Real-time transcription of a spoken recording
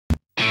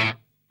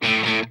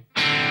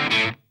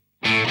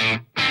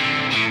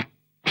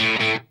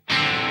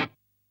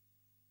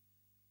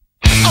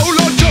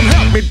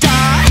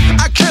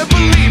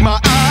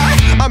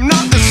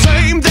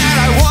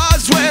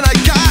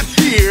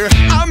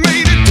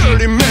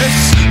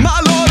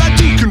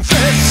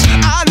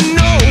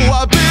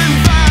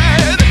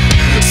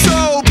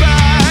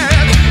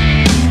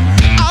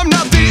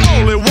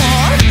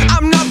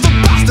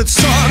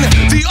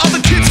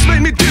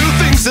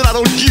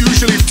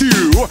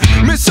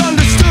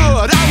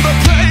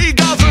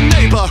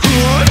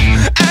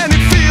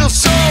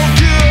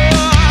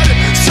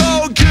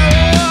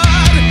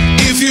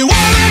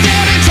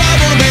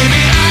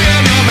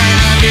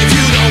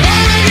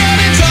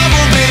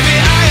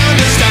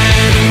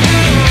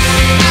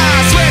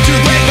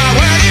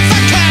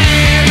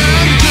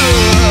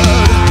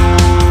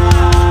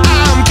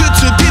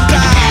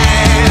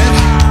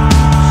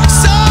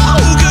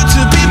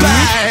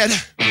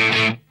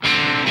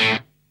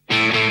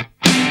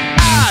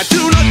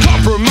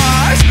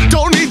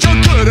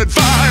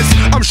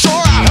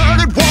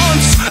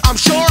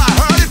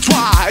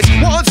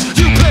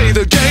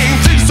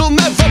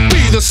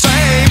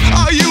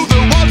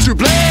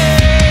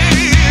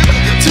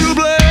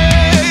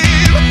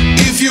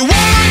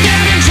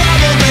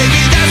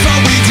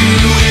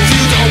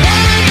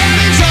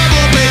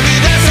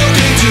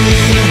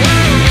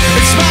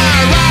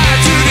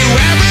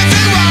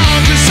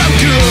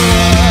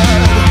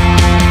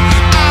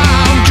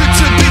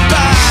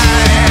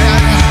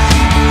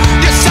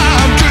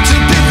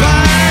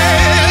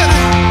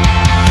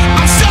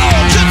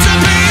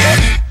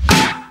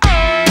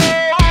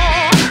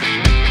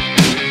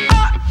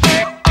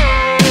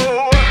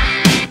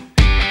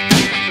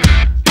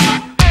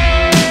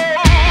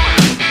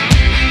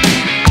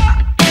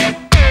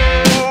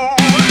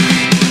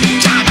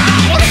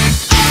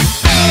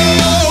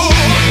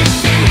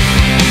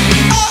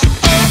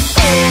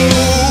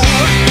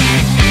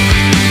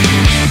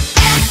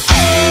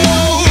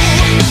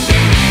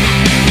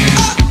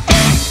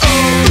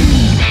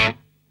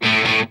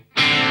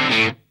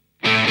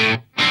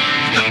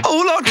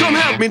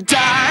me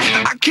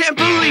die. I can't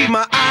believe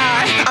my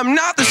eye. I'm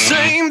not the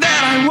same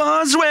that I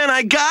was when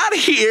I got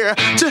here.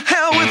 To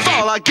hell with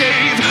all I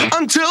gave,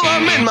 until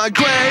I'm in my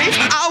grave.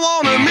 I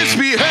wanna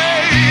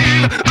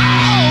misbehave.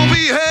 I'll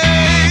behave.